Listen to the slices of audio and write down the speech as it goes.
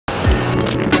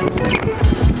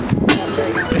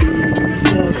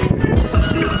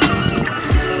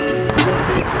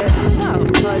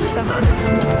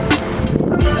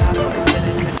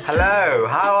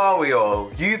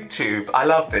YouTube. I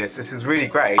love this. This is really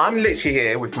great. I'm literally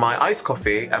here with my iced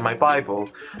coffee and my Bible.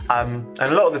 And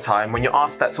a lot of the time when you're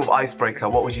asked that sort of icebreaker,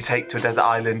 what would you take to a desert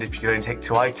island if you could only take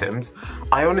 2 items?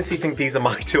 I honestly think these are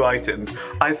my 2 items.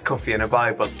 Iced coffee and a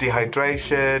Bible.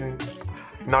 Dehydration,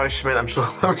 nourishment. I'm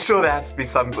sure there has to be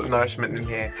some sort of nourishment in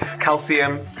here.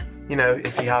 Calcium, you know,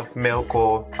 if you have milk,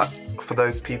 or for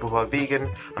those people who are vegan,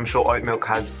 I'm sure oat milk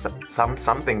has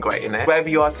something great in it. Wherever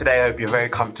you are today, I hope you're very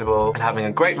comfortable and having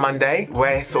a great Monday.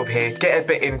 We're sort of here to get a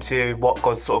bit into what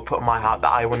God sort of put in my heart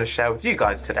that I want to share with you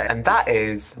guys today, and that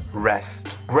is rest.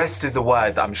 Rest is a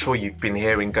word that I'm sure you've been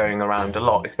hearing going around a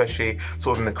lot, especially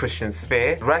sort of in the Christian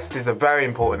sphere. Rest is a very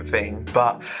important thing,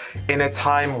 but in a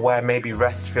time where maybe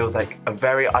rest feels like a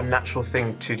very unnatural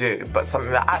thing to do, but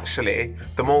something that actually,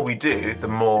 the more we do, the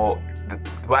more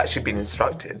we're actually being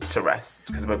instructed to rest,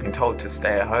 because we're being told to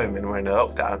stay at home and we're in a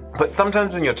lockdown. But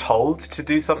sometimes when you're told to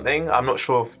do something, I'm not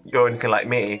sure if you're anything like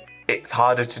me, it's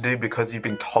harder to do because you've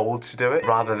been told to do it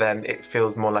rather than it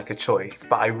feels more like a choice.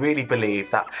 But I really believe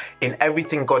that in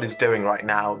everything God is doing right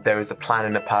now, there is a plan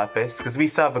and a purpose, because we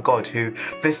serve a God who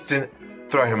this didn't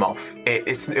throw him off.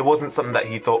 It wasn't something that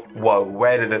he thought, whoa,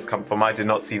 where did this come from? I did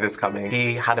not see this coming.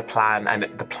 He had a plan, and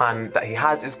the plan that he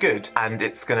has is good, and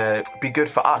it's gonna be good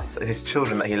for us and his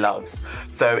children that he loves.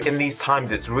 So in these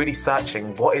times, it's really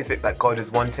searching, what is it that God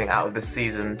is wanting out of this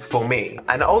season for me?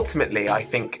 And ultimately, I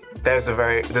think there's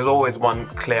always one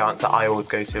clear answer I always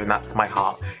go to, and that's my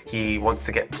heart. He wants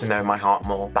to get to know my heart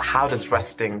more. But how does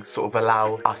resting sort of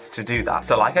allow us to do that?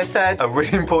 So like I said, a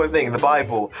really important thing, the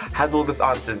Bible has all these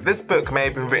answers. This book may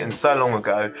have been written so long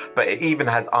ago, but it even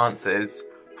has answers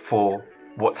for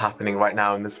what's happening right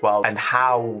now in this world and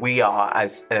how we are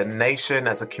as a nation,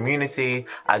 as a community,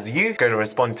 as youth, going to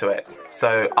respond to it.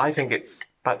 So I think it's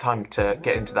about time to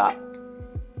get into that.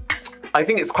 I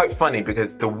think it's quite funny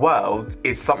because the world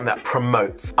is something that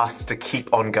promotes us to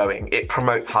keep on going. It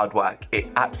promotes hard work. It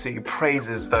absolutely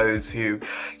praises those who,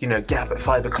 you know, get up at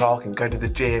 5 o'clock and go to the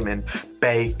gym and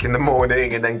bake in the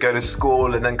morning and then go to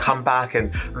school and then come back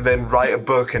and then write a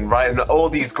book and write all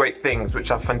these great things,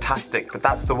 which are fantastic. But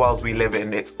that's the world we live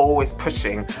in. It's always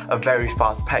pushing a very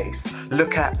fast pace.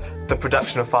 Look at the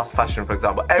production of fast fashion, for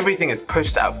example. Everything is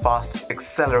pushed at a fast,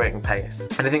 accelerating pace.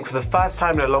 And I think for the first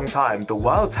time in a long time, the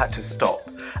world's had to stop,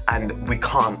 and we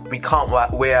can't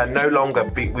work. We are no longer,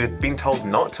 we've been told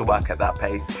not to work at that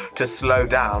pace, to slow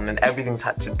down, and everything's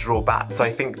had to draw back. So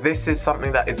I think this is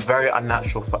something that is very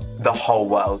unnatural for the whole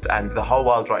world, and the whole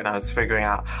world right now is figuring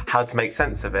out how to make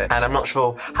sense of it. And I'm not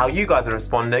sure how you guys are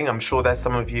responding. I'm sure there's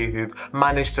some of you who've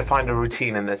managed to find a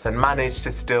routine in this and managed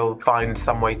to still find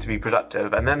some way to be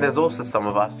productive. And then there's also some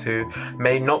of us who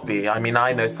may not be. I mean,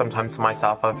 I know sometimes for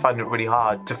myself, I find it really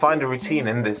hard to find a routine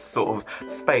in this sort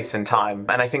of space and time.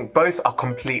 And I think both are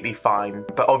completely fine.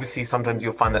 But obviously sometimes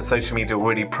you'll find that social media will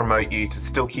really promote you to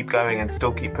still keep going and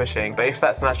still keep pushing. But if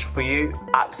that's natural for you,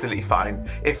 absolutely fine.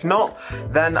 If not,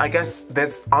 then I guess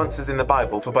there's answers in the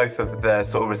Bible for both of the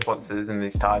sort of responses in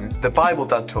these times. The Bible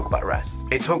does talk about rest.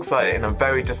 It talks about it in a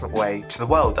very different way to the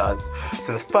world does.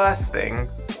 So the first thing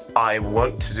I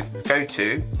want to go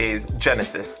to is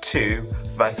Genesis 2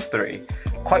 verse 3.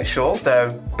 Quite short, so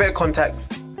bit of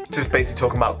context, just basically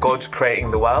talking about God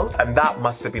creating the world, and that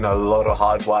must have been a lot of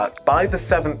hard work. By the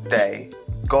 7th day,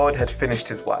 God had finished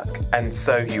his work, and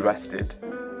so he rested.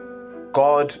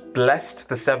 God blessed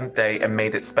the 7th day and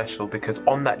made it special because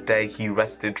on that day he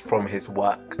rested from his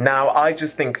work. Now, I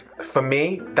just think, for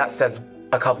me, that says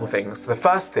a couple things. The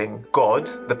first thing, God,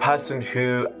 the person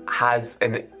who has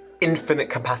an infinite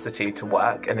capacity to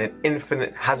work and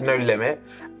has no limit.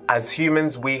 As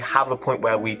humans, we have a point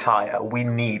where we tire, we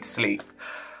need sleep.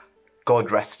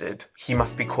 God rested. He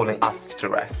must be calling us to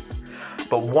rest.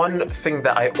 But one thing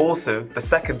that the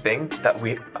second thing that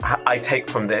I take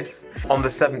from this, on the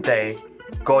 7th day,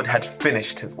 God had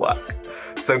finished his work.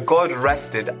 So God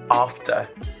rested after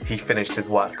he finished his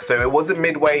work. So it wasn't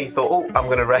midway, he thought, oh, I'm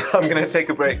gonna take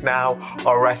a break now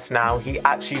or rest now. He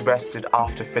actually rested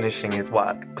after finishing his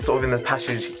work. Sort of in the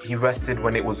passage, he rested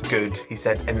when it was good. He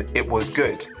said, and it was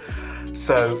good.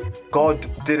 So God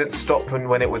didn't stop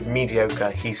when it was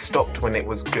mediocre. He stopped when it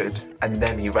was good, and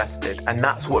then he rested. And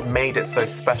that's what made it so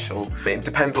special. It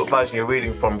depends what version you're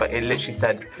reading from, but it literally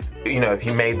said, you know,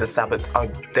 he made the Sabbath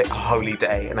a holy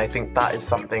day. And I think that is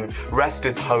something, rest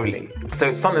is holy. So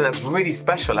it's something that's really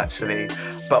special, actually.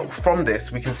 But from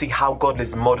this, we can see how God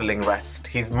is modeling rest.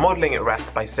 He's modeling it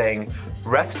rest by saying,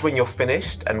 rest when you're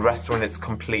finished and rest when it's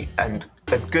complete and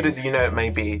as good as you know it may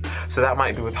be. So that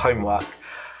might be with homework.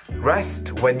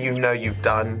 Rest when you know you've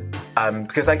done,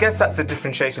 because I guess that's the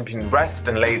differentiation between rest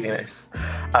and laziness,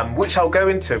 which I'll go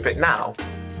into a bit now.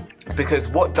 Because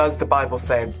what does the Bible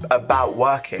say about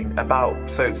working?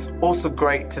 So it's also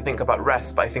great to think about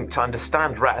rest, but I think to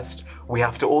understand rest, we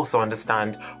have to also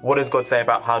understand what does God say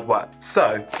about hard work.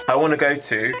 So I want to go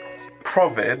to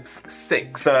Proverbs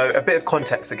 6. So a bit of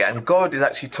context again. God is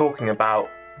actually talking about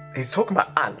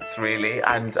ants really,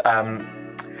 and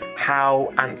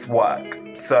how ants work.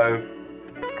 So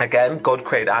again, God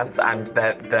created ants and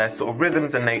their sort of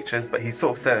rhythms and natures, but he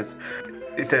sort of says,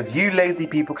 it says, you lazy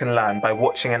people can learn by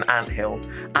watching an anthill.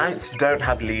 Ants don't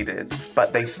have leaders,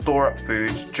 but they store up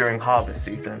food during harvest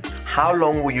season. How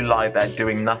long will you lie there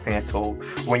doing nothing at all?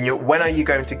 When are you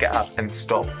going to get up and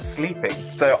stop sleeping?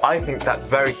 So I think that's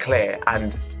very clear,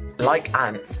 and like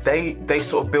ants, they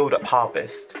sort of build up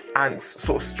harvest. Ants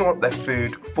sort of store up their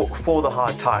food for the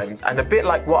hard times. And a bit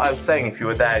like what I was saying if you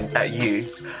were there at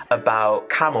youth about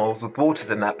camels with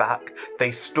waters in their back,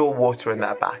 they store water in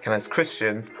their back. And as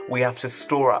Christians, we have to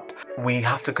store up. We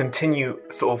have to continue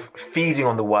sort of feeding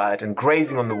on the word and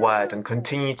grazing on the word and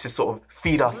continue to sort of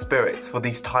feed our spirits for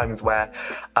these times where,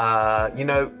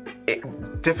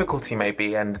 difficulty may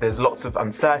be and there's lots of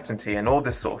uncertainty and all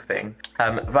this sort of thing.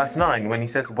 Verse 9, when he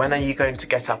says, when are you going to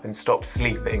get up and stop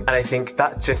sleeping? And I think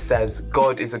that just says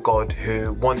God is a God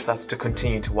who wants us to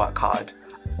continue to work hard.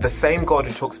 The same God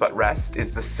who talks about rest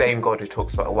is the same God who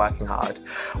talks about working hard.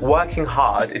 Working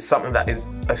hard is something that is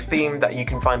a theme that you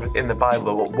can find within the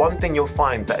Bible. But one thing you'll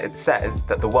find that it says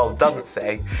that the world doesn't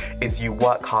say is you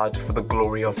work hard for the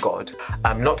glory of God.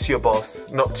 Not to your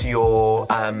boss, not to your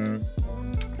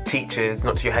teachers,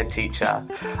 not to your head teacher,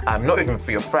 not even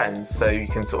for your friends, so you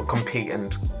can sort of compete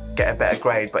and get a better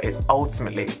grade, but it's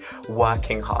ultimately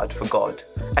working hard for God.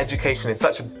 Education is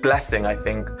such a blessing, I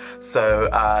think, so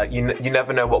you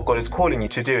never know what God is calling you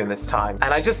to do in this time.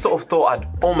 And I just sort of thought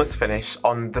I'd almost finish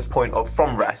on this point of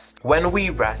from rest. When we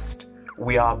rest,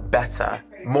 we are better,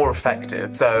 more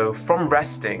effective. So from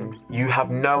resting, you have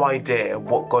no idea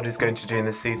what God is going to do in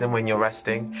this season when you're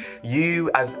resting. You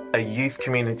as a youth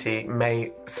community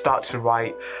may start to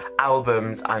write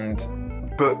albums and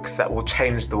books that will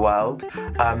change the world,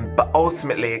 but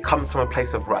ultimately it comes from a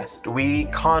place of rest. We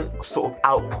can't sort of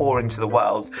outpour into the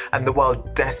world, and the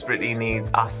world desperately needs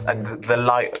us and the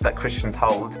light that Christians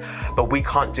hold, but we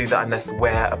can't do that unless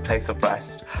we're a place of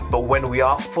rest. But when we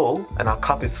are full and our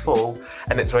cup is full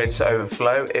and it's ready to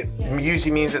overflow, it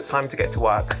usually means it's time to get to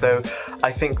work. So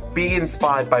I think be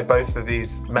inspired by both of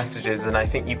these messages, and I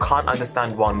think you can't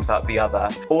understand one without the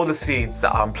other. All the seeds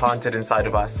that are planted inside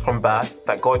of us from birth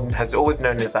that God has always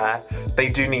known are there, they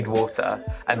do need water,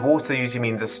 and water usually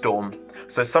means a storm.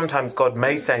 So sometimes God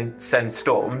may send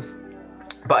storms,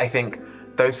 but I think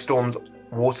those storms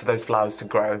water those flowers to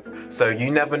grow. So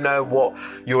you never know what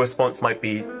your response might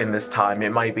be in this time.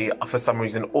 It might be, for some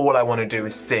reason, all I want to do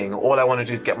is sing. All I want to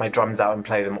do is get my drums out and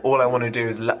play them. All I want to do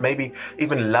is maybe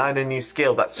even learn a new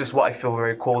skill. That's just what I feel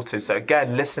very called to. So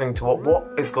again, listening to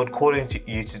what is God calling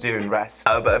you to do in rest.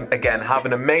 But again, have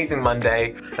an amazing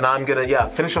Monday, and I'm gonna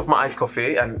finish off my iced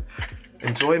coffee and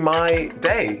enjoy my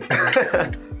day.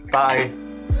 Bye.